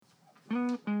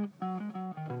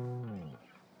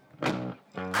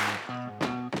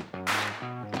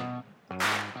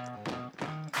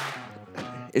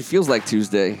It feels like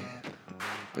Tuesday.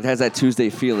 It has that Tuesday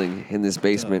feeling in this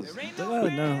basement.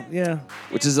 No, yeah.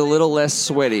 Which is a little less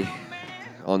sweaty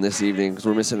on this evening because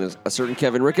we're missing a certain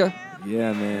Kevin Ricka.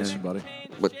 Yeah, man. Yes, buddy.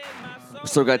 But we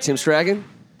still got Tim Stragan.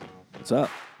 What's up?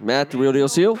 Matt, the Real Deal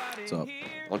Seal. What's up?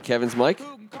 On Kevin's mic.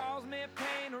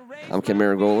 I'm Ken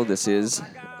Marigola. This is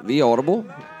The Audible.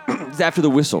 It's After the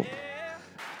Whistle.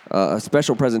 A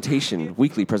special presentation,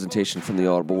 weekly presentation from The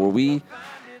Audible where we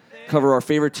cover our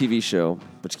favorite TV show,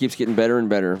 which keeps getting better and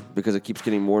better because it keeps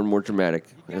getting more and more dramatic.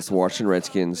 It's the Washington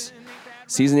Redskins.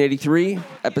 Season 83,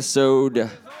 episode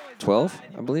 12,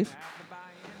 I believe.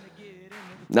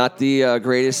 Not the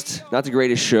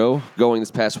greatest show going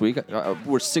this past week.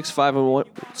 We're 6-5-1,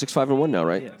 6-5-1 now,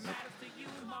 right? Yes.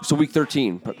 So week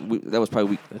 13, that was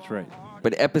probably week. That's right.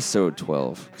 But episode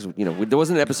 12, because there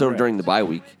wasn't an episode during the bye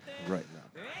week. Right.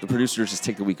 The producers just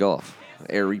take the week off.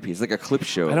 Air repeats, like a clip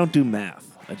show. I don't do math.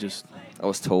 I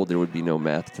was told there would be no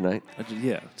math tonight.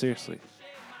 Yeah, seriously.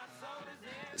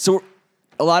 So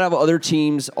a lot of other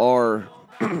teams are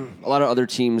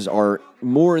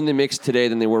more in the mix today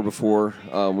than they were before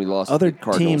we lost. Other the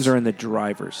Cardinals. teams are in the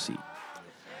driver's seat.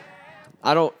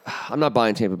 I'm not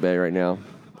buying Tampa Bay right now.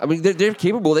 I mean, they're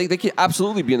capable. They can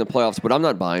absolutely be in the playoffs, but I'm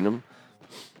not buying them.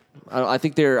 I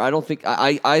don't think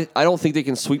they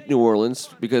can sweep New Orleans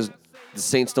because the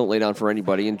Saints don't lay down for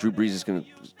anybody, and Drew Brees is going to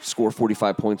score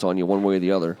 45 points on you one way or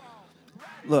the other.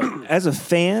 Look, as a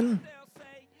fan,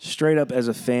 straight up as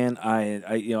a fan,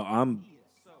 I'm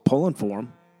pulling for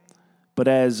them. But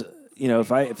as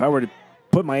if I were to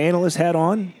put my analyst hat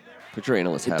on, Put your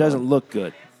analyst hat on. it doesn't look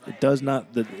good. It does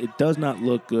not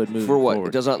look good moving For what? forward.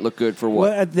 It does not look good for what?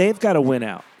 Well, they've got to win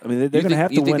out. I mean, they're going to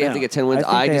have to win out. You think they have to get 10 wins?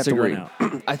 I disagree.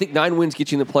 I I think 9 wins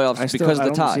get you in the playoffs because of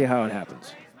the tie. don't see how it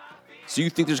happens. So you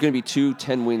think there's going to be 2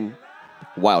 10-win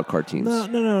wild card teams?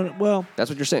 No. Well, That's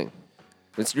what you're saying.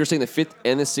 You're saying the 5th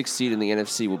and the 6th seed in the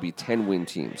NFC will be 10-win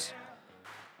teams.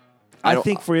 I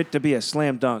think for it to be a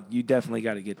slam dunk, you definitely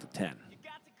got to get to 10.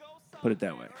 Put it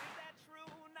that way.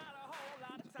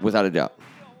 Without a doubt.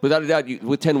 Without a doubt,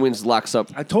 with 10 wins, locks up.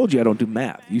 I told you I don't do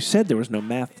math. You said there was no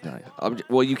math tonight.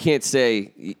 Well, you can't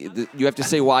say. You have to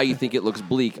say why you think it looks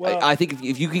bleak. Well, I think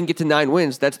if you can get to 9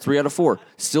 wins, that's 3 out of 4.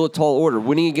 Still a tall order.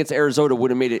 Winning against Arizona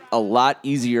would have made it a lot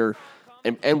easier,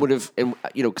 and would have,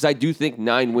 because I do think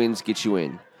 9 wins get you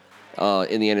in the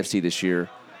NFC this year.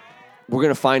 We're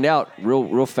gonna find out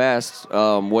real fast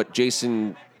what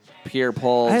Jason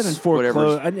Pierre-Paul's I haven't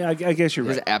foreclosed. I guess you're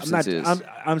his right. absence is.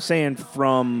 I'm saying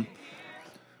from,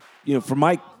 for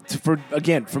me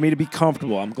to be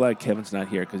comfortable. I'm glad Kevin's not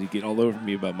here because he get all over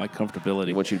me about my comfortability.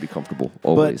 I want you to be comfortable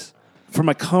always. But for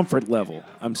my comfort level,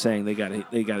 I'm saying they got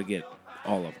to get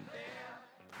all of them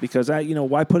because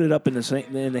why put it up in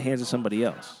the hands of somebody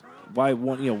else?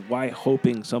 Why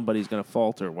hoping somebody's going to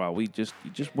falter while you just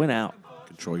win out.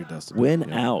 Control your destiny.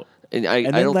 Win out. And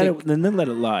then let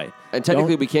it lie. And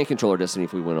technically, we can't control our destiny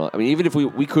if we win out. I mean, even if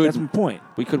we could. That's my point.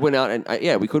 We could win out,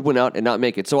 and we could win out and not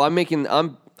make it. So I'm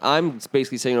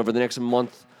basically saying over the next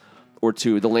month or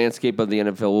two, the landscape of the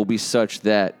NFL will be such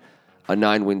that a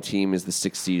 9-win team is the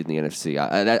 6th seed in the NFC.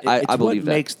 I believe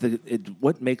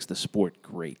What makes the sport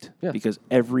great? Yeah. Because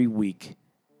every week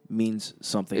means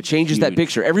something. It changes huge. that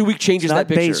picture. Every week changes it's not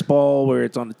that picture. Baseball where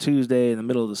it's on a Tuesday in the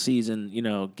middle of the season.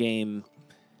 Game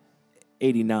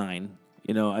 89.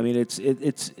 I mean, it's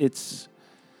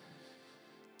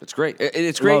great.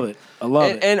 It's great. I love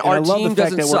it. And our I love team the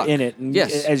fact doesn't that suck. we're in it. And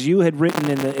yes, as you had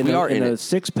written in the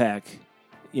 6-pack,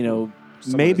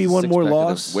 maybe one more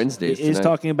loss Wednesdays is tonight.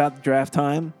 talking about the draft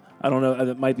time. I don't know.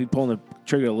 That might be pulling the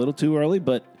trigger a little too early,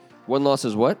 but one loss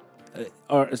is what?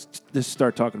 Or just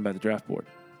start talking about the draft board.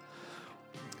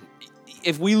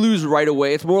 If we lose right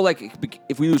away, it's more like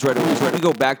if we lose right away. So if we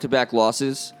go back-to-back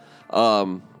losses,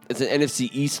 it's an NFC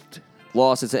East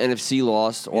loss. It's an NFC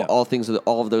loss. Yeah.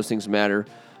 All of those things matter.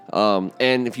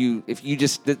 And if you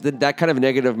just that kind of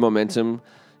negative momentum,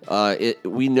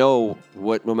 we know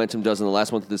what momentum does in the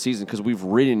last month of the season because we've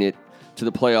ridden it to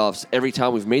the playoffs every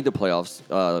time we've made the playoffs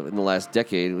in the last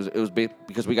decade. It was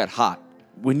because we got hot.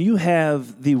 When you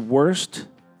have the worst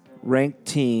ranked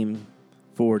team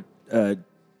for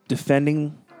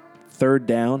defending third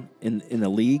down in the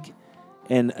league,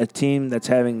 and a team that's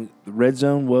having red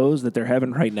zone woes that they're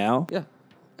having right now, yeah,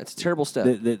 that's a terrible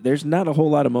step. There's not a whole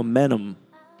lot of momentum.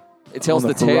 It tells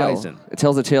on the horizon. tale. It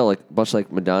tells the tale, much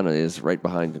like Madonna is right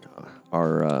behind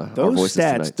our those voices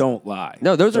stats tonight. Don't lie.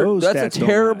 No, that's a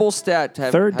terrible stat to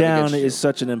have. Third down against you. is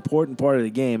such an important part of the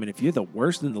game, and if you're the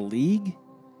worst in the league,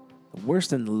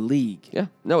 yeah,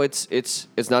 no, it's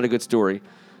not a good story.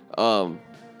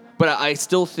 But But I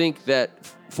still think that,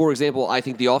 for example, I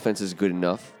think the offense is good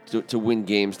enough to win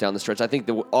games down the stretch. I think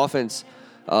the offense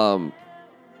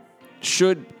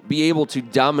should be able to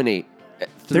dominate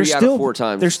three out of 4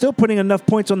 times. They're still putting enough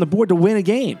points on the board to win a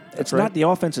game. It's right. not the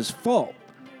offense's fault.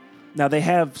 Now, they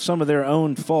have some of their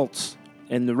own faults,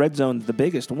 and the red zone, the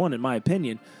biggest one, in my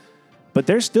opinion. But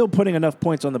they're still putting enough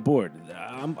points on the board.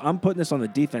 I'm putting this on the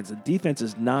defense. The defense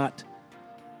is not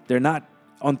 – they're not –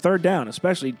 on third down,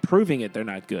 especially proving it, they're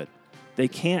not good. They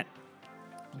can't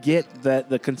get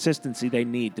the consistency they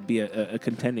need to be a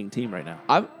contending team right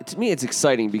now. To me, it's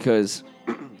exciting because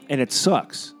 – and it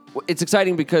sucks. It's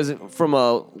exciting because from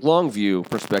a long view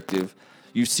perspective,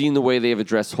 you've seen the way they have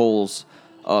addressed holes,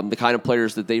 the kind of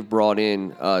players that they've brought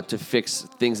in to fix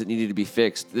things that needed to be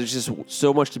fixed. There's just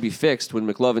so much to be fixed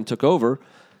when McLovin took over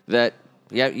that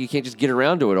you can't just get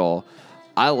around to it all.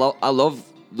 I love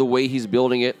the way he's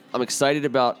building it. I'm excited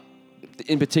about,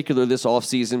 in particular, this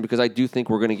offseason because I do think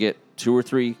we're going to get 2 or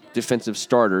 3 defensive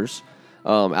starters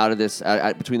out of this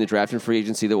between the draft and free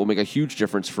agency that will make a huge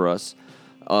difference for us.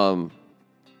 We're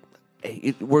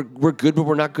good, but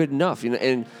we're not good enough.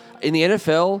 And in the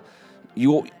NFL,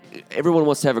 everyone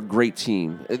wants to have a great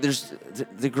team. There's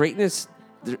the greatness.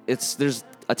 There's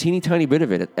a teeny tiny bit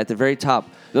of it at the very top.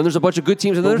 Then there's a bunch of good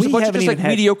teams, and then there's a bunch of just like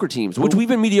mediocre teams, which we've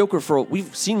been mediocre for.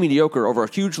 We've seen mediocre over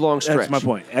a huge long stretch. That's my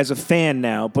point. As a fan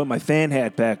now, put my fan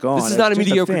hat back on. This is not a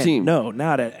mediocre team. No,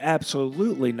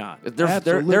 absolutely not.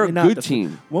 They're a good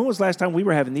team. When was the last time we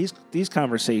were having these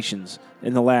conversations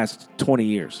in the last 20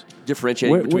 years?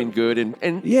 Differentiating between good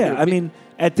and yeah. I mean,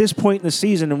 at this point in the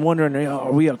season, and wondering,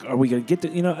 are we going to get to?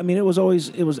 I mean, it was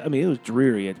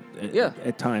dreary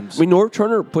at times. I mean, Norv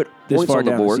Turner put points on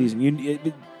the board. The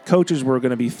season. Coaches were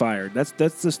going to be fired. That's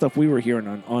the stuff we were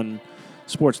hearing on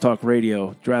sports talk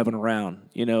radio driving around.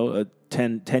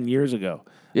 10 years ago.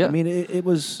 Yeah. I mean, it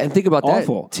was and think about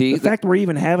awful. That, T. The fact we're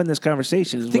even having this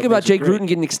conversation is think about Jay Gruden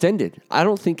getting extended. I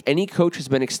don't think any coach has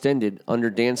been extended under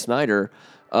Dan Snyder.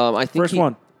 I think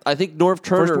I think Norv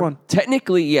Turner. First one.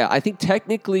 Technically, yeah. I think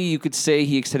technically you could say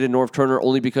he extended Norv Turner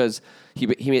only because he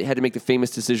had to make the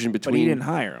famous decision between. But he didn't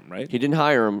hire him, right? He didn't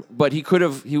hire him, but he could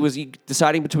have. He was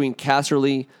deciding between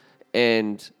Casserly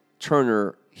and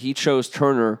Turner. He chose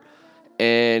Turner,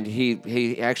 and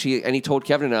he actually told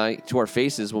Kevin and I to our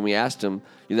faces when we asked him.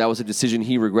 That was a decision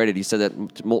he regretted. He said that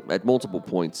at multiple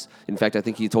points. In fact, I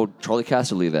think he told Charlie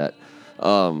Casserly that.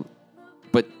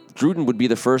 But Gruden would be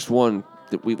the first one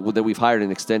that we've hired and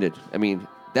extended. I mean,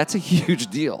 that's a huge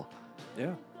deal.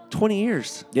 Yeah, 20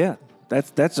 years. Yeah,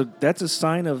 that's a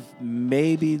sign of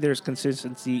maybe there's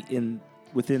consistency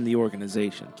within the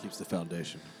organization. Keeps the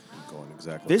foundation going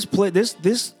exactly.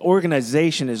 This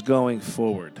organization is going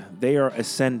forward. They are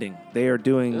ascending. They are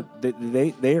doing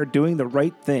they are doing the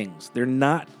right things. They're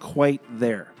not quite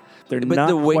there. They're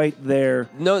quite there.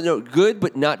 No, good,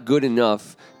 but not good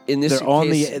enough. In this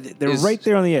case, they're right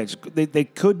there on the edge. They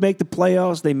could make the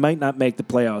playoffs. They might not make the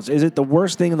playoffs. Is it the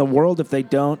worst thing in the world if they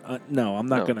don't? No, I'm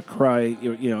not going to cry.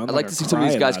 I'd like to see some of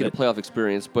these guys get a playoff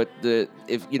experience, but there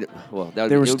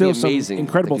were still some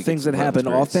incredible things that happened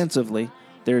offensively.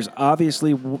 There's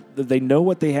obviously they know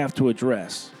what they have to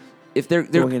address. If they're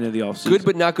going into the offseason, good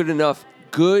but not good enough.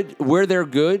 Good where they're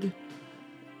good,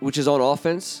 which is on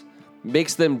offense,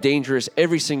 makes them dangerous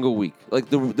every single week. Like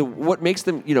the what makes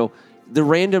them the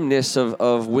randomness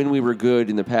of when we were good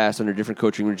in the past under different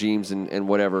coaching regimes and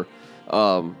whatever,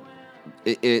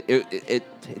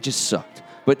 it just sucked.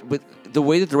 But the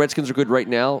way that the Redskins are good right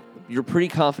now, you're pretty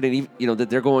confident, that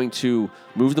they're going to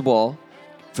move the ball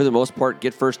for the most part,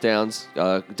 get first downs,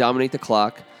 dominate the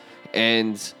clock,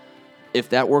 and if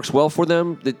that works well for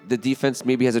them, the defense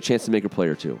maybe has a chance to make a play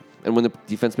or two. And when the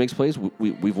defense makes plays,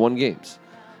 we've won games.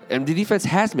 And the defense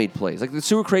has made plays. Like the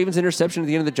Stuart Craven's interception at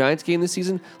the end of the Giants game this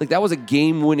season, like that was a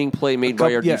game-winning play made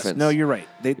by our defense. No, you're right.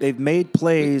 They've made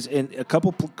plays in a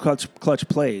couple clutch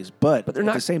plays, but they're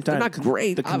not, at the same time, they're not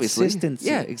great, the obviously. Consistency.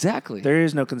 Yeah, exactly. There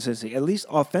is no consistency. At least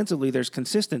offensively, there's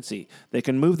consistency. They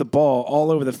can move the ball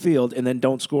all over the field and then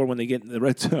don't score when they get in the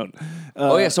red zone.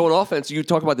 So on offense, you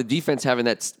talk about the defense having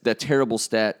that terrible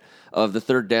stat of the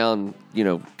third down,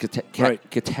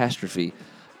 catastrophe.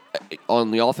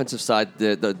 On the offensive side,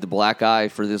 the black eye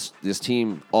for this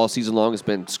team all season long has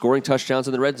been scoring touchdowns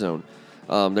in the red zone.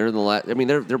 They're in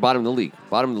the they're bottom of the league.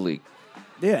 Bottom of the league.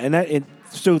 Yeah, and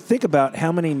so think about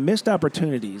how many missed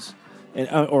opportunities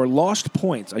or lost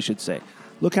points, I should say.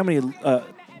 Look how many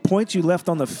points you left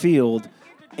on the field,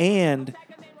 and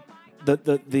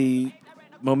the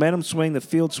momentum swing, the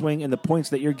field swing, and the points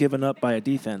that you're giving up by a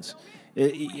defense.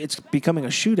 It's becoming a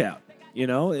shootout,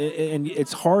 and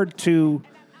it's hard to.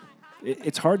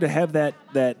 It's hard to have that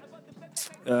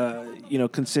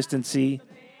consistency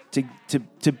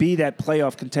to be that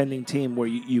playoff contending team where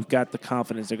you've got the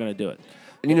confidence they're going to do it.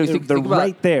 And they're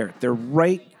right there. They're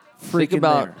right freaking think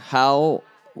about there. how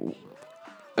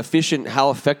efficient,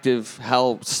 how effective,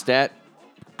 how stat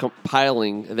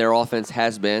compiling their offense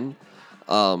has been,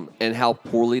 and how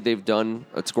poorly they've done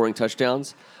at scoring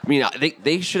touchdowns. I mean,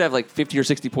 they should have like 50 or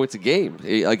 60 points a game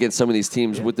against some of these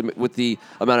teams with the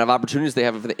amount of opportunities they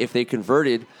have if they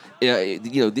converted.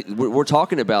 We're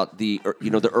talking about the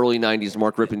early '90s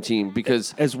Mark Rippon team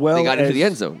because as well they got into the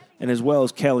end zone, and as well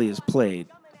as Kelly has played,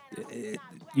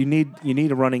 you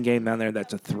need a running game down there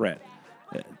that's a threat.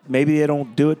 Maybe they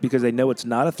don't do it because they know it's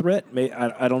not a threat.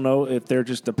 I don't know if they're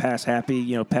just a pass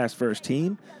happy, pass first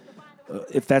team.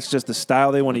 If that's just the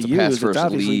style they want to use, it's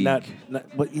obviously league.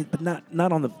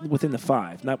 not on the within the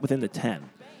 5, not within the 10.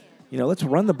 Let's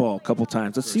run the ball a couple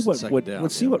times. Let's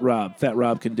see what Fat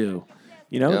Rob can do.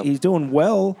 He's doing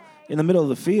well in the middle of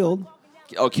the field.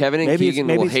 Oh, Kevin and Keegan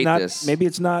will hate this. Maybe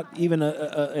it's not even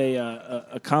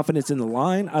a confidence in the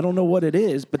line. I don't know what it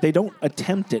is, but they don't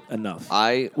attempt it enough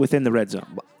within the red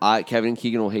zone. Kevin and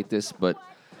Keegan will hate this, but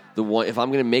if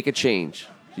I'm going to make a change,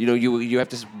 you have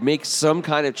to make some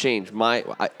kind of change.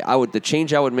 The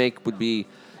change I would make would be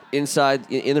inside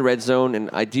in the red zone and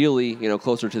ideally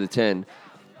closer to the 10.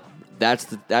 That's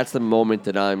the moment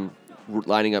that I'm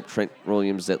lining up Trent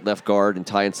Williams at left guard and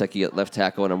Ty Nsekhe at left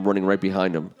tackle, and I'm running right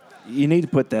behind him. You need to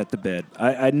put that to bed.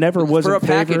 I never was for in a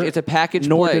package. favor, it's a package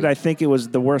nor play. did I think it was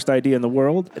the worst idea in the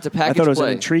world. It's a package I thought it was play.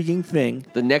 an intriguing thing.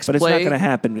 The next but play, it's not going to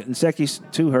happen. Nseke's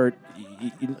too hurt.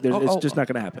 It's just not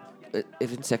going to happen.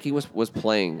 If Nsekhe was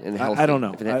playing and healthy, I don't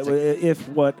know.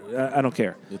 I don't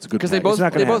care. It's a good because they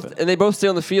both stay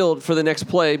on the field for the next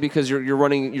play because you're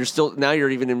running. You're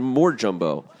even in more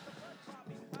jumbo.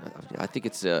 I think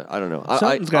it's I don't know.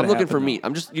 I'm looking for meat.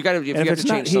 I'm just you got to. If it's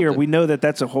not here, we know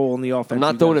that's a hole in the offense. I'm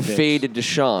not throwing a fade to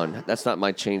Deshaun. That's not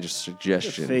my change of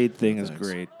suggestion. The fade thing is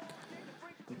great.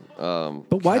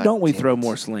 But why don't we throw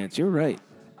more slants? You're right.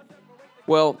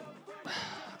 Well,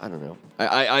 I don't know.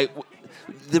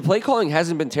 The play calling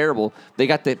hasn't been terrible. They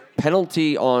got the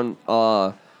penalty on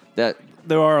that.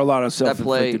 There are a lot of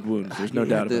self-inflicted wounds. There's no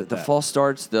doubt about that. The false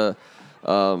starts, the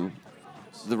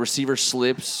receiver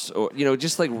slips, or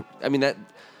just like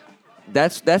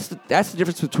that's the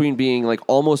difference between being like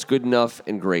almost good enough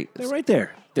and great. They're right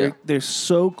there. They're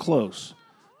so close.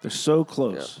 They're so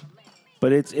close. Yeah.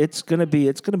 But it's gonna be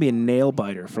a nail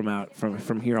biter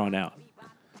from here on out.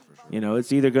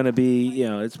 It's either going to be,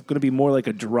 it's going to be more like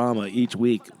a drama each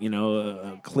week,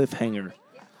 a cliffhanger.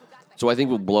 So I think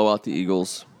we'll blow out the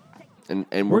Eagles,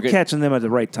 and we're catching them at the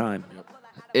right time.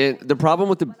 And the problem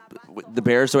with the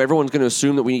Bears, so everyone's going to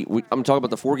assume that I'm talking about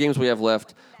the 4 games we have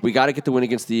left. We got to get the win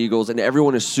against the Eagles, and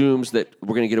everyone assumes that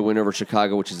we're going to get a win over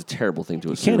Chicago, which is a terrible thing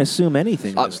to assume. You can't assume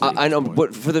anything. I know,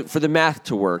 but for the math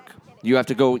to work, you have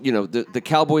to go. The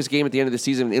Cowboys game at the end of the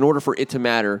season, in order for it to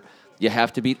matter. You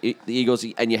have to beat the Eagles,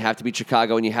 and you have to beat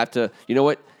Chicago, and you have to. You know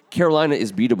what? Carolina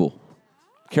is beatable.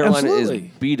 Carolina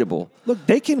Absolutely. is beatable. Look,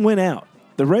 they can win out.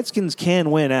 The Redskins can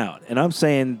win out, and I'm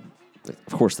saying,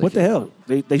 of course, they what can. The hell?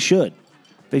 They should.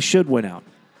 They should win out.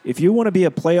 If you want to be a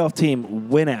playoff team,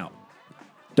 win out.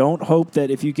 Don't hope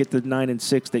that if you get the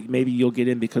 9-6 that maybe you'll get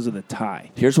in because of the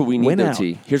tie. Here's what we need, though,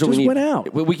 T. Here's what we need. Win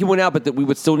out. We can win out, but we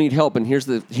would still need help. And here's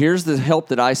the help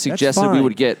that I suggested we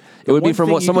would get. It would be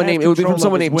from someone named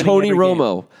Tony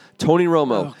Romo. Tony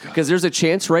Romo, because there's a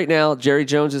chance right now. Jerry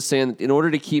Jones is saying in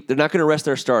order to keep, they're not going to rest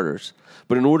their starters,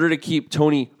 but in order to keep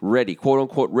Tony ready, quote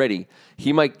unquote ready,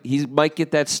 he might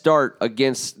get that start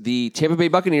against the Tampa Bay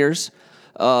Buccaneers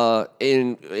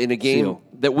in a game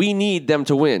that we need them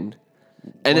to win.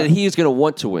 And then he's going to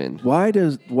want to win. Why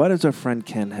does our friend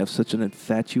Ken have such an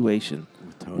infatuation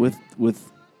with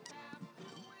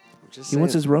he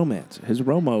wants his romance, his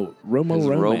Romo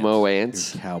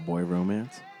romance, your cowboy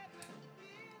romance.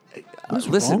 What's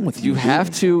wrong with you? You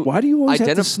have to. Why do you always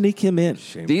have to sneak him in?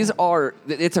 Shameful.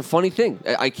 It's a funny thing.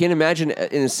 I can't imagine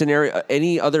in a scenario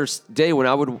any other day when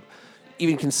I would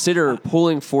even consider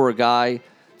pulling for a guy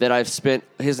that I've spent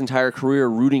his entire career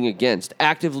rooting against,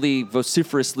 actively,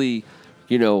 vociferously.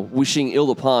 Wishing ill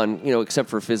upon, except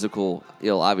for physical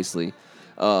ill, obviously.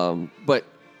 But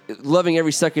loving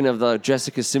every second of the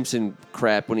Jessica Simpson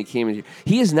crap when he came in here.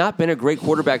 He has not been a great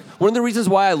quarterback. One of the reasons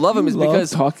why I love him is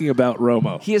because talking about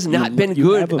Romo. He has not been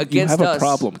good against us. You have a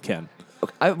problem, Ken.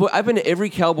 I've been to every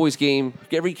Cowboys game,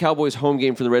 every Cowboys home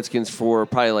game for the Redskins for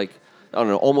probably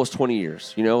almost 20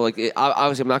 years.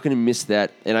 Obviously I'm not going to miss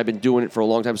that, and I've been doing it for a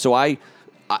long time. So I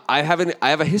have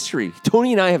a history.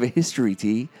 Tony and I have a history,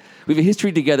 T. We have a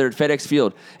history together at FedEx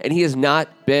Field, and he has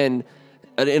not been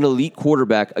an elite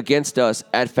quarterback against us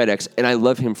at FedEx, and I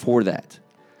love him for that.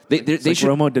 They should.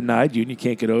 Romo denied you, and you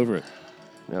can't get over it.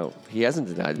 No, he hasn't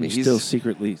denied me. He's still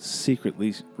secretly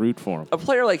root for him. A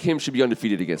player like him should be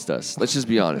undefeated against us. Let's just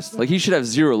be honest. Like, he should have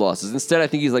 0 losses. Instead, I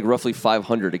think he's like roughly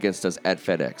 500 against us at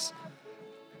FedEx.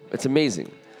 It's amazing.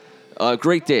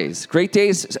 Great days. Great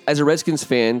days as a Redskins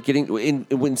fan.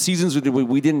 When seasons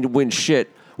we didn't win shit,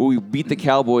 where we beat the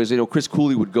Cowboys, Chris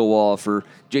Cooley would go off, or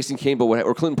Jason Campbell,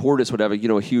 or Clinton Portis would have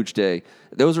a huge day.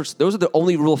 Those are the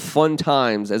only real fun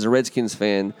times as a Redskins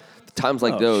fan. Times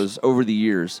like those over the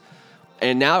years.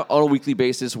 And now, on a weekly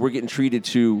basis, we're getting treated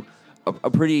to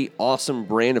a pretty awesome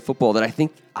brand of football that I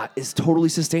think is totally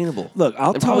sustainable. Look,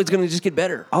 probably going to just get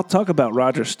better. I'll talk about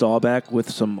Roger Staubach with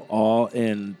some awe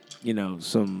and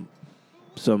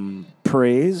some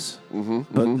praise,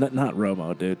 but not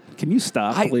Romo, dude. Can you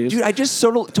stop, please? Dude, I just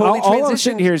totally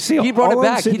transitioned. Here, Seal, he brought it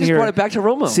back. He just brought it back to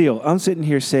Romo. Seal, I'm sitting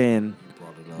here saying,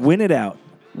 win it out,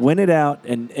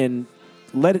 and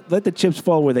let the chips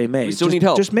fall where they may. We still need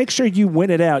help. Just make sure you win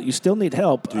it out. You still need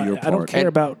help. Do your part. I don't care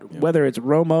about whether it's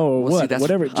Romo or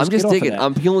whatever. I'm just digging.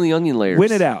 I'm peeling the onion layers.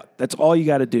 Win it out. That's all you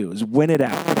got to do is win it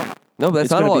out. No, but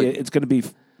that's not all. It's going to be.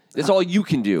 That's all you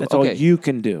can do. That's all you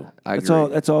can do. That's all.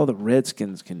 That's all the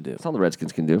Redskins can do. That's all the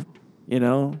Redskins can do.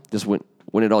 Just win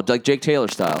it all, like Jake Taylor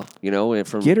style.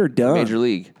 From get her done. Major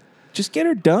League. Just get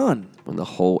her done. On the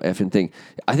whole effing thing,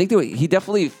 I think that he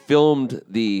definitely filmed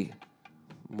the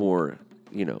more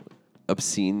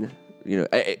obscene.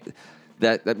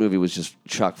 That movie was just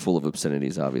chock full of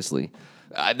obscenities. Obviously,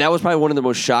 that was probably one of the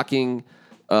most shocking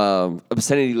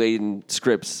obscenity-laden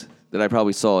scripts that I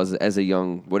probably saw as a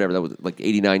young, whatever, that was like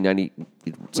 89, 90,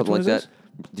 something like that.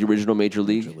 The original Major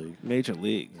League. Major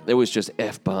League. It was just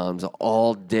F-bombs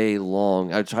all day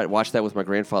long. I tried to watch that with my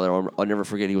grandfather. I'll never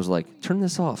forget. He was like, turn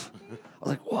this off. I was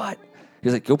like, what? He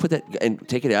was like, go put that and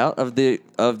take it out of the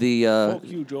Fuck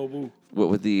you, Jobu.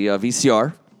 With the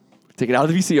VCR. Take it out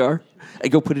of the VCR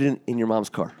and go put it in your mom's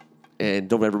car. And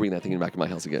don't ever bring that thing back in my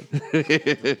house again.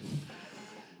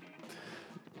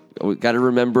 We got to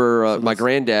remember my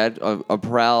granddad, a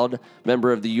proud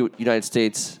member of the United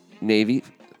States Navy,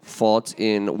 fought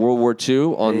in World War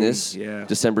II on this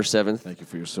December 7th. Thank you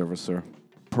for your service, sir.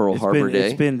 Pearl Harbor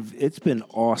Day. It's been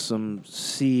awesome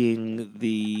seeing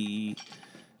the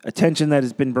attention that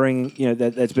has been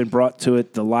that's been brought to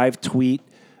it. The live tweet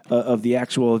of the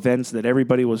actual events that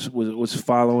everybody was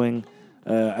following.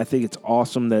 I think it's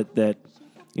awesome that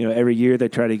every year they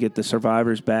try to get the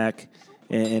survivors back.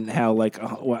 And how,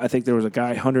 I think there was a guy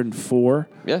 104,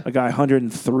 a guy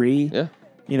 103.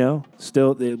 Yeah.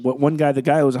 Still, one guy, the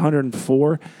guy who was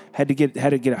 104, had to get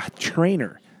a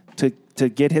trainer to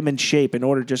get him in shape in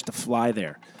order just to fly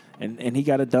there, and he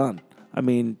got it done. I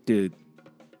mean, dude,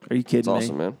 are you kidding me? That's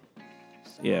awesome, man.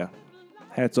 Yeah.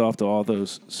 Hats off to all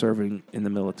those serving in the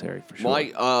military for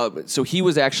sure. So he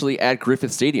was actually at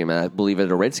Griffith Stadium, I believe, at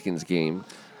a Redskins game.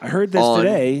 I heard this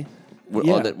today.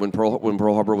 When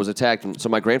Pearl Harbor was attacked. And so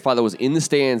my grandfather was in the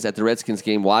stands at the Redskins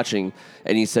game watching,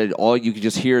 and he said you could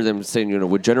just hear them saying,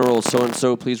 would General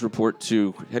so-and-so please report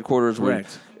to headquarters?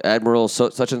 Correct. Admiral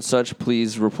such and such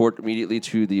please report immediately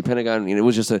to the Pentagon. It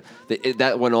was just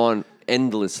that went on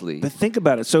endlessly. But think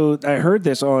about it. So I heard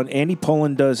this on Andy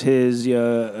Pollin does his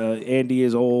Andy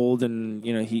is old and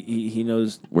he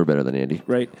knows we're better than Andy.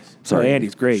 Right. Sorry,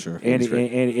 Andy's great. Sure.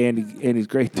 Andy's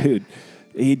great dude.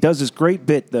 He does this great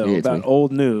bit though about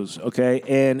old news, okay?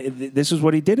 And this is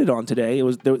what he did it on today. It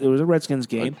was a Redskins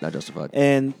game. Not justified.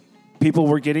 And people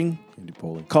were getting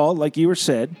called like you were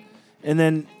said. And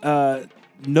then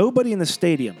nobody in the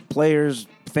stadium, players,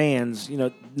 fans,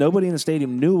 nobody in the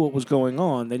stadium knew what was going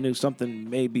on. They knew something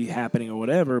may be happening or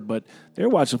whatever, but they were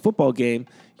watching a football game.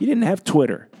 You didn't have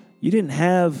Twitter. You didn't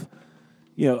have,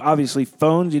 obviously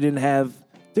phones.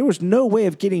 There was no way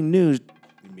of getting news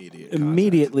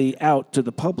immediately out to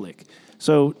the public.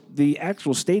 So the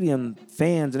actual stadium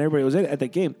fans and everybody who was at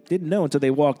that game didn't know until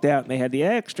they walked out and they had the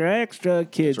extra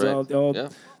kids, all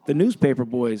the newspaper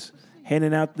boys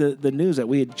handing out the news that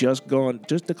we had just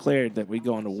declared that we'd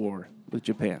gone to war with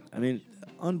Japan. I mean,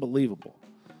 unbelievable.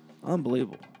 Can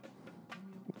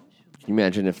you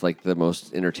imagine if the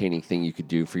most entertaining thing you could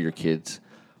do for your kids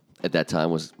at that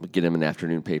time was get them an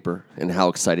afternoon paper and how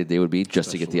excited they would be just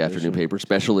to get the afternoon paper,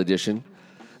 special edition.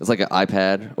 It's like an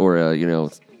iPad or a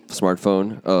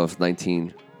smartphone of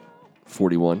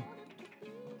 1941,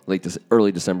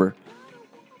 early December.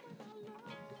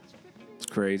 It's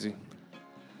crazy.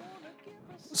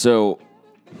 So,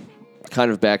 kind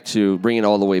of back to bringing it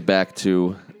all the way back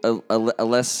to a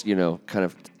less kind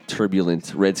of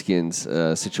turbulent Redskins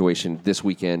situation this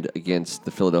weekend against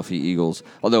the Philadelphia Eagles.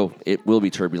 Although it will be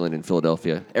turbulent in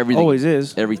Philadelphia. Everything always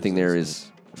is. Everything there is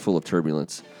full of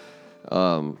turbulence.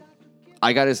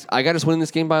 I got us winning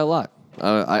this game by a lot.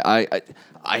 I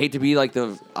hate to be like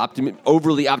the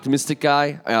overly optimistic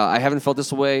guy. I haven't felt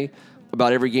this way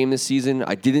about every game this season.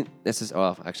 I didn't necessarily.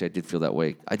 Well, actually, I did feel that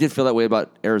way. I did feel that way about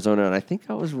Arizona, and I think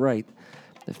I was right.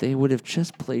 If they would have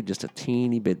just played just a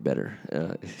teeny bit better.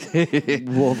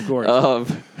 Well, of course.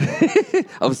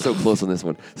 I was so close on this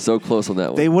one. So close on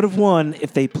that one. They would have won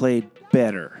if they played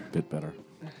better. A bit better.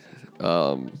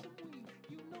 God,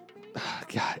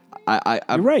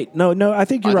 You're right. No, I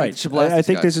think you're right. I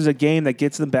think guys. this is a game that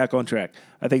gets them back on track.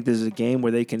 I think this is a game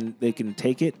where they can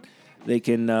take it. They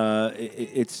can.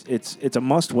 It's a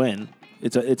must win.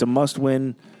 It's a must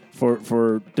win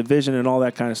for division and all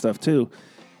that kind of stuff too.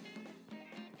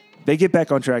 They get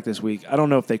back on track this week. I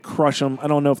don't know if they crush them. I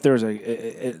don't know if there's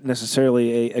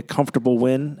necessarily a comfortable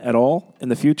win at all in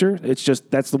the future. It's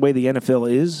just that's the way the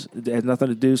NFL is. It has nothing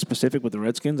to do specific with the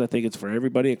Redskins. I think it's for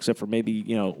everybody except for maybe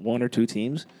one or two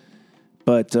teams.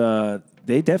 But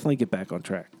they definitely get back on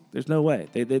track. There's no way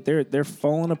they're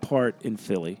falling apart in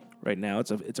Philly right now.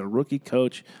 It's a rookie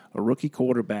coach, a rookie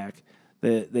quarterback.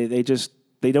 They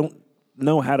don't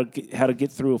know how to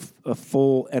get through a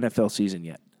full NFL season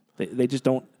yet. They just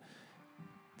don't.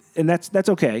 And that's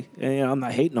okay. And, I'm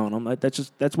not hating on them.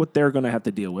 That's what they're going to have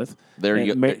to deal with. They're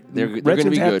going to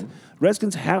be good.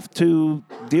 Redskins have to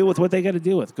deal with what they got to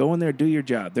deal with. Go in there, do your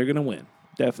job. They're going to win,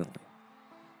 definitely.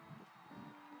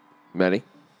 Matty?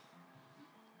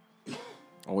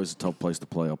 Always a tough place to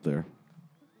play up there.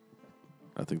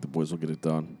 I think the boys will get it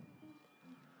done.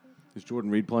 Is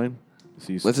Jordan Reed playing?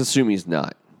 Let's assume he's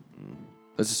not.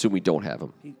 Let's assume we don't have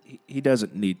him. He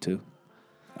doesn't need to.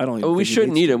 I don't. Even we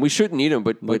shouldn't need him. We shouldn't need him.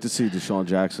 But I'd like to see Deshaun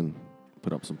Jackson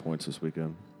put up some points this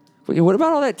weekend. What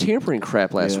about all that tampering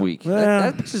crap last week?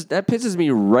 Well, that pisses me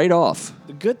right off.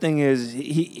 The good thing is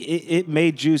it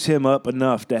may juice him up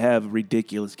enough to have a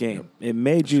ridiculous game. It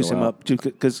may juice him up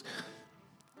because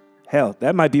hell,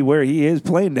 that might be where he is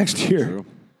playing next year. True.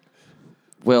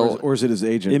 Well, or is it his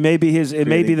agent? It may be it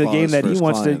may be the game that he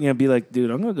wants client. to be like,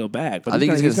 dude, I'm going to go back. But I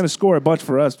think he's going to score a bunch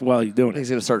for us while he's doing it. He's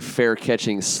going to start fair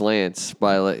catching slants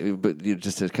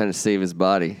just to kind of save his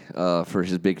body for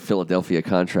his big Philadelphia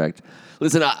contract.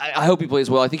 Listen, I hope he plays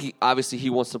well. I think obviously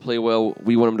he wants to play well.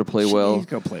 We want him to play well. He's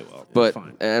going to play well. But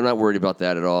fine. I'm not worried about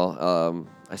that at all.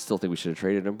 I still think we should have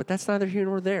traded him, but that's neither here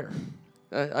nor there.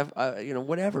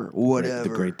 Whatever.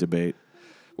 The great debate.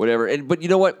 Whatever. But you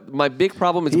know what? My big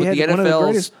problem is he with had the one of the NFL's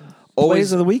greatest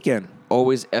plays of the weekend.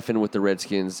 Always effing with the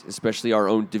Redskins, especially our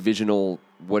own divisional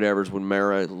whatevers when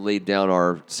Mara laid down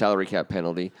our salary cap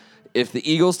penalty. If the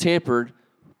Eagles tampered,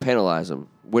 penalize them.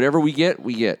 Whatever we get,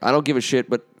 we get. I don't give a shit,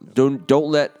 but don't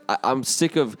let. I'm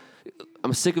sick of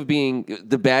being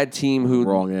the bad team who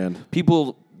wrong end.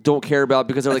 People don't care about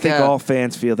because they're I think all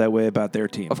fans feel that way about their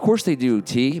team. Of course they do,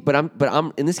 T. But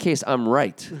I'm in this case I'm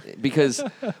right because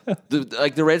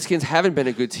the Redskins haven't been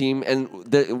a good team, and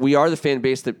we are the fan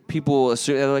base that people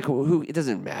assume. They're like, who? It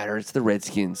doesn't matter. It's the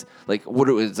Redskins. Like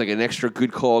it's like an extra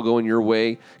good call going your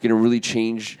way going to really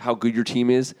change how good your team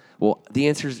is? Well, the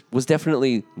answer was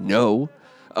definitely no.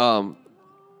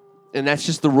 And that's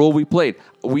just the role we played.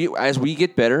 As we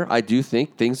get better, I do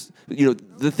think things,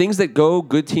 the things that go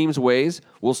good teams' ways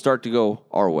will start to go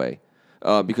our way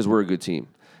because we're a good team.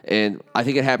 And I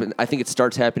think it happened. I think it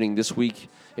starts happening this week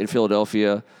in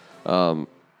Philadelphia. And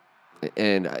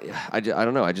I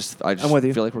don't know. I just I'm with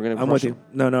you. feel like we're going to. I'm with you.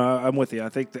 No, I'm with you. I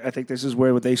think this is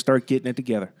where they start getting it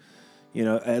together.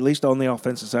 At least on the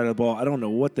offensive side of the ball. I don't know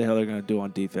what the hell they're going to do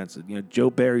on defense. Joe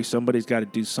Barry, somebody's got to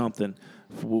do something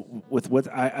with what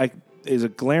I is a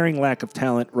glaring lack of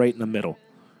talent right in the middle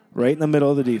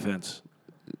of the defense.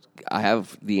 I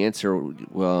have the answer,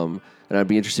 and I'd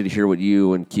be interested to hear what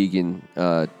you and Keegan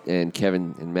and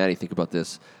Kevin and Maddie think about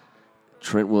this.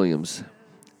 Trent Williams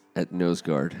at nose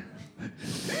guard.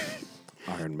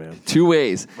 Iron Man. Two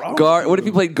ways. Guard. What if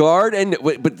he played guard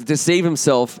but to save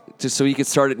himself, just so he could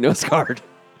start at nose guard,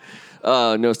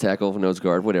 nose tackle, nose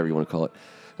guard, whatever you want to call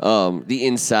it. The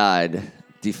inside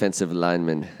defensive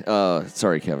lineman.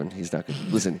 Sorry, Kevin. He's not good.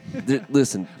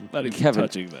 Listen, Not even Kevin.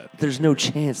 touching that. There's no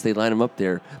chance they line him up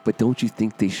there, but don't you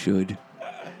think they should?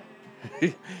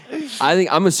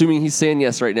 I'm assuming he's saying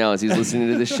yes right now as he's listening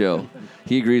to this show.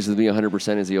 He agrees with me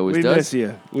 100% as he always does.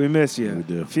 We miss you. We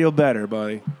do. Feel better,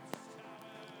 buddy.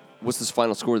 What's the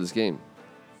final score of this game?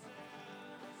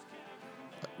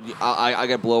 I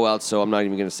got blowouts, so I'm not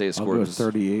even going to say a score. I'll go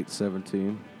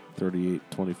 38-17,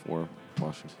 38-24,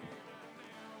 Washington.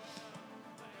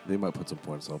 They might put some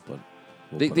points up, but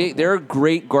They're a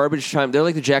great garbage time. They're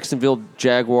like the Jacksonville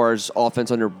Jaguars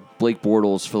offense under Blake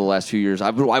Bortles for the last few years.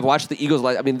 I've watched the Eagles.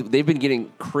 I mean, they've been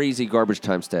getting crazy garbage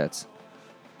time stats.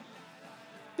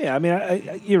 Yeah, I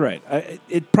mean, you're right.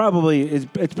 It's probably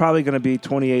going to be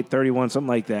 28-31, something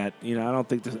like that. You know, I don't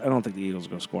think the Eagles are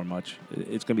going to score much.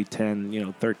 It's going to be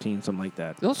 10, 13, something like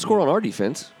that. They'll score on our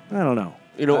defense. I don't know.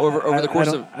 Over the course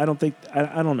of I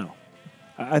don't know.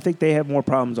 I think they have more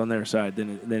problems on their side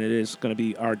than it is going to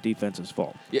be our defense's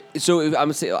fault. Yeah, so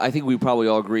I'm saying I think we probably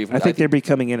all agree. I think they're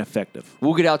becoming ineffective.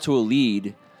 We'll get out to a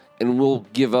lead, and we'll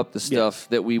give up the stuff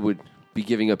that we would be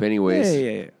giving up anyways.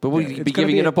 Yeah. But we'll be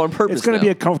giving it up on purpose. It's going to be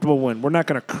a comfortable win. We're not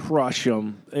going to crush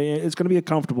them. It's going to be a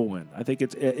comfortable win. I think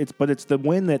but it's the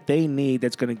win that they need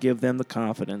that's going to give them the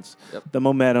confidence, the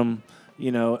momentum,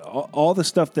 all the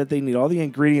stuff that they need, all the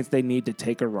ingredients they need to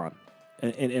take a run.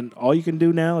 And all you can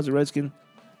do now as a Redskin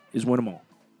is win them all.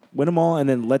 Win them all and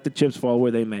then let the chips fall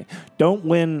where they may. Don't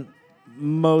win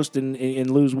most and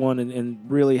lose one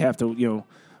and really have to,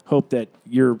 hope that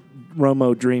your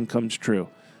Romo dream comes true.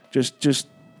 Just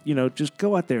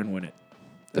go out there and win it.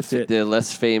 That's it. The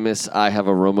less famous "I have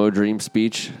a Romo dream"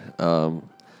 speech that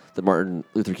Martin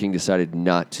Luther King decided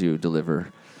not to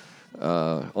deliver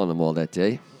on the mall that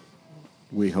day.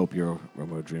 We hope your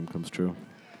Romo dream comes true.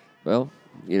 Well,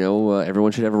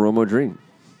 everyone should have a Romo dream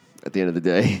at the end of the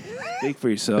day. Speak for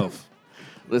yourself.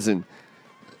 Listen,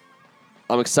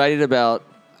 I'm excited about.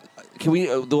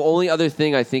 The only other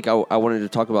thing I think I wanted to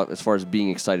talk about as far as being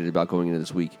excited about going into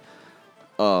this week.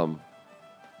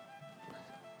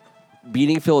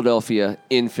 Beating Philadelphia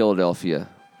in Philadelphia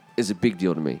is a big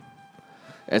deal to me.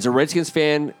 As a Redskins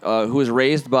fan who was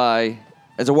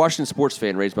as a Washington sports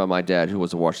fan, raised by my dad, who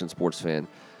was a Washington sports fan,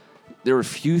 there are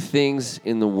few things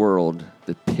in the world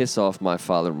that piss off my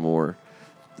father more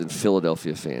than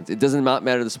Philadelphia fans. It doesn't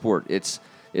matter the sport. It's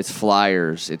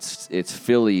Flyers, it's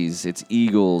Phillies, it's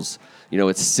Eagles,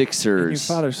 it's Sixers. And your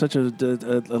father's such a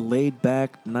laid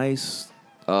back, nice.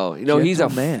 Oh, he's a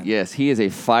man. Yes, he is a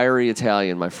fiery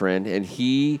Italian, my friend, and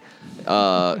he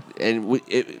the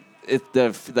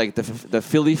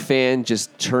Philly fan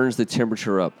just turns the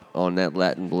temperature up on that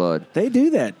Latin blood. They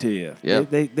do that to you. Yeah.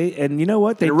 They and you know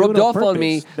what? They it do rubbed it on off purpose. on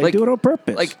me. They do it on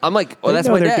purpose. Like I'm like, oh, they that's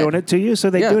know my they're dad. doing it to you, so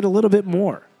they do it a little bit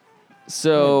more.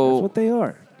 So that's what they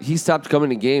are. He stopped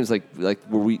coming to games like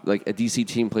where a DC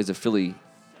team plays a Philly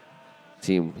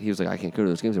team. He was like, I can't go to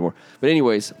those games anymore. But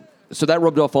anyways, so that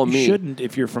rubbed off on me. You shouldn't,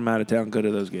 if you're from out of town, go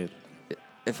to those games.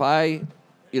 If I,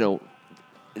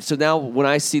 so now when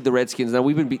I see the Redskins, now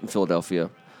we've been beating Philadelphia.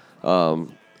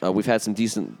 We've had some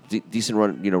decent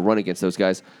run against those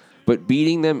guys, but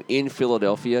beating them in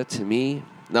Philadelphia to me,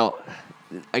 now,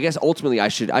 I guess ultimately I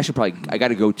got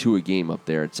to go to a game up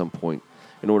there at some point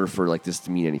in order for this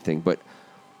to mean anything. But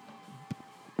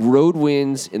road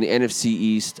wins in the NFC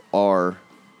East are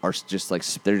just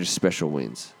they're just special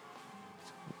wins.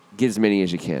 Get as many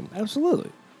as you can.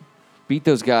 Absolutely. Beat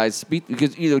those guys.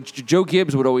 Because Joe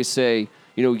Gibbs would always say,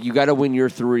 you got to win your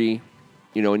three,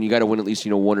 and you got to win at least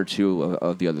one or two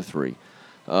of the other three.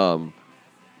 I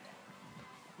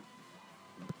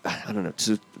don't know.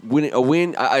 So a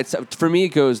win. For me, it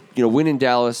goes win in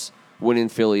Dallas, win in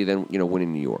Philly, then win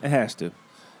in New York. It has to.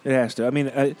 I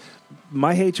mean,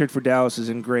 my hatred for Dallas is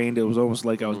ingrained. It was almost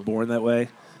like I was born that way.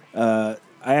 I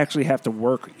actually have to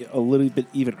work a little bit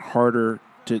even harder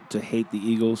to hate the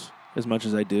Eagles as much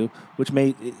as I do, which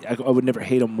I would never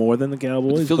hate them more than the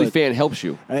Cowboys. The Philly fan helps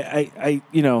you.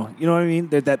 You know what I mean?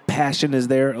 That passion is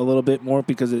there a little bit more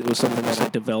because it was something that I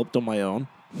developed on my own.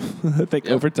 I think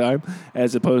over time,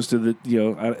 as opposed to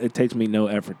it takes me no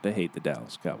effort to hate the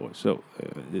Dallas Cowboys. So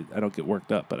I don't get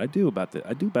worked up, but I do about the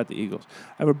Eagles.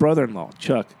 I have a brother-in-law,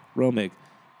 Chuck Romig,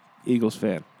 Eagles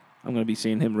fan. I'm going to be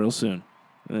seeing him real soon,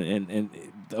 and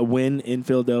a win in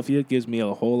Philadelphia gives me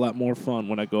a whole lot more fun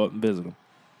when I go up and visit him.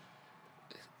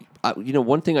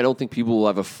 One thing I don't think people will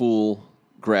have a full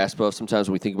grasp of sometimes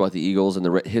when we think about the Eagles and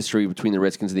the history between the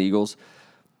Redskins and the Eagles.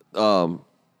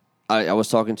 I was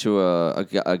talking to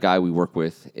a guy we work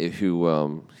with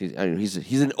who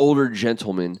he's an older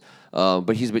gentleman,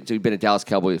 but he's been a Dallas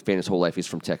Cowboy fan his whole life. He's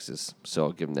from Texas, so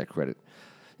I'll give him that credit.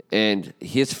 And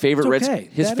his favorite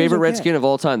Redskin of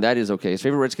all time, that is okay. His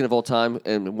favorite Redskin of all time,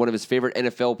 and one of his favorite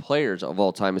NFL players of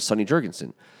all time is Sonny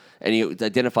Jurgensen. And he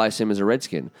identifies him as a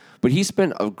Redskin. But he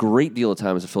spent a great deal of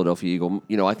time as a Philadelphia Eagle.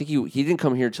 I think he didn't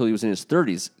come here until he was in his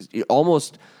 30s,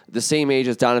 almost the same age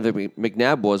as Donovan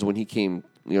McNabb was when he came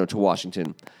to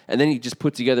Washington. And then he just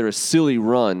put together a silly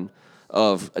run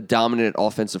of a dominant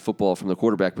offensive football from the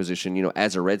quarterback position,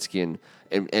 as a Redskin,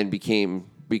 and became,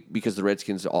 because the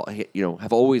Redskins,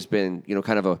 have always been,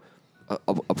 kind of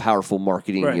a powerful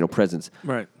marketing, presence.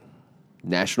 Right.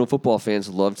 National football fans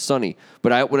loved Sonny.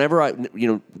 But I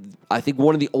think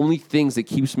one of the only things that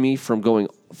keeps me from going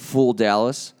full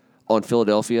Dallas on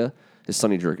Philadelphia is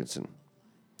Sonny Jurgensen.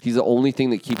 He's the only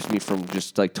thing that keeps me from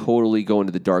just like totally going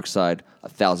to the dark side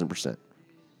 1,000%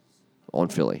 on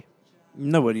Philly.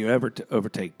 Nobody will ever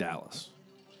overtake Dallas.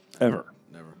 Ever.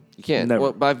 Never. You can't.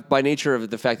 Never. Well, by nature of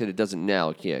the fact that it doesn't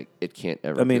now, it can't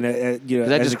ever. I mean, that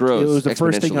just grows. It was the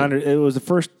first thing. exponentially. It was the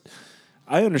first.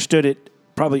 I understood it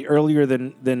probably earlier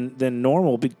than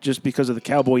normal, just because of the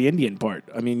cowboy Indian part.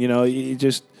 I mean, you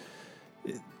just.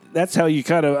 That's how you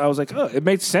kind of. I was like, oh, it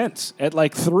made sense at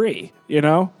like 3.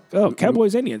 Oh,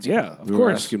 Cowboys Indians, yeah, of We were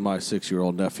course. asking my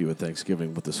 6-year-old nephew at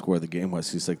Thanksgiving what the score of the game was.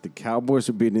 He's like, the Cowboys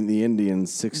are beating the Indians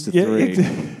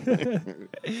 6-3.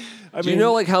 Do you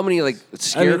know like how many like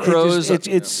scarecrows,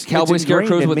 cowboy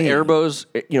scarecrows with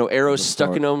arrows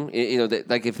stuck in them?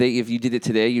 Like if you did it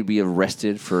today, you'd be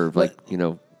arrested for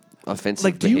offensive.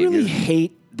 Like, do you behavior. really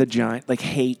hate the Giants? Like,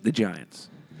 hate the Giants?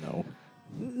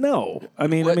 No. I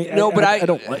mean, no, but I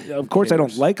don't. Of course, I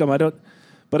don't like them. I don't.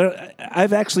 But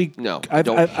I've actually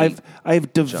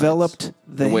I've developed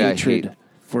the way I hatred hate.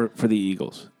 for the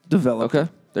Eagles. Developed.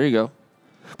 Okay, there you go.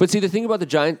 But see, the thing about the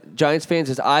Giants fans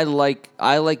is I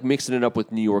like mixing it up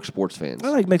with New York sports fans. I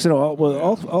like mixing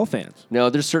all fans. Now,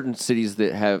 there's certain cities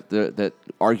that have that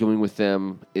arguing with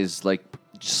them is like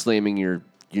slamming your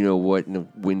in a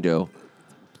window.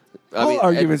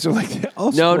 Arguments are like that.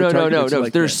 No.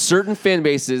 There's certain fan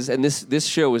bases, and this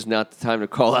show is not the time to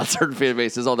call out certain fan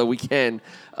bases, although we can.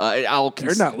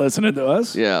 They're not listening to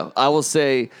us. Yeah, I will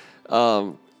say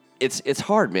it's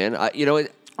hard, man.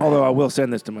 Although I will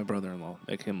send this to my brother-in-law,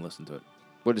 make him listen to it.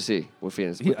 What is he? What fan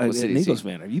is he? He's an Eagles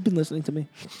fan. Have you been listening to me?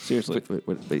 Seriously. Wait,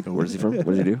 where is he from? What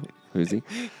does he do? Who is he?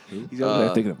 He's over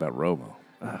there thinking about Romo.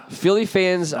 Philly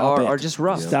fans are just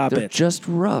rough. They're it. just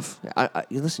rough.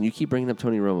 Listen, you keep bringing up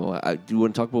Tony Romo. Do you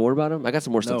want to talk more about him? I got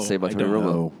some more stuff to say about Tony Romo.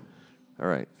 know. All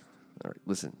right.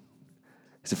 Listen,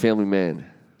 he's a family man,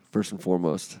 first and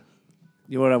foremost.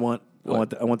 You know what I want?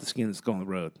 What? I want the Skins to go on the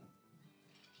road.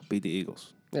 Beat the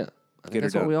Eagles. Yeah, I think Get her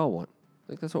that's what done. we all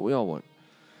want.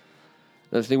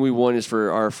 Another thing we want is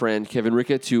for our friend Kevin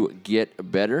Ricca to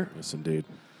get better Yes, indeed.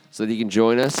 so that he can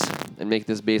join us and make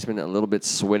this basement a little bit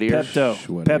sweatier.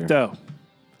 Pepto.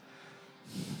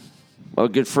 My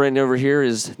good friend over here,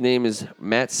 his name is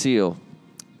Matt Seal.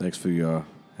 Thanks for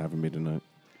having me tonight.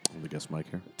 I'm the guest mic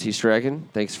here. T. Stragan,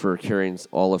 thanks for carrying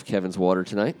all of Kevin's water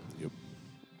tonight. Yep.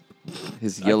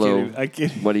 His yellow, I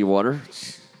can't even. muddy water.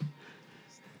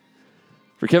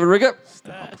 For Kevin Ricca,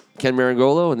 Ken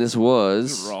Marangolo, and this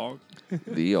was Wrong.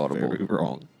 The Audible. Very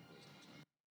wrong.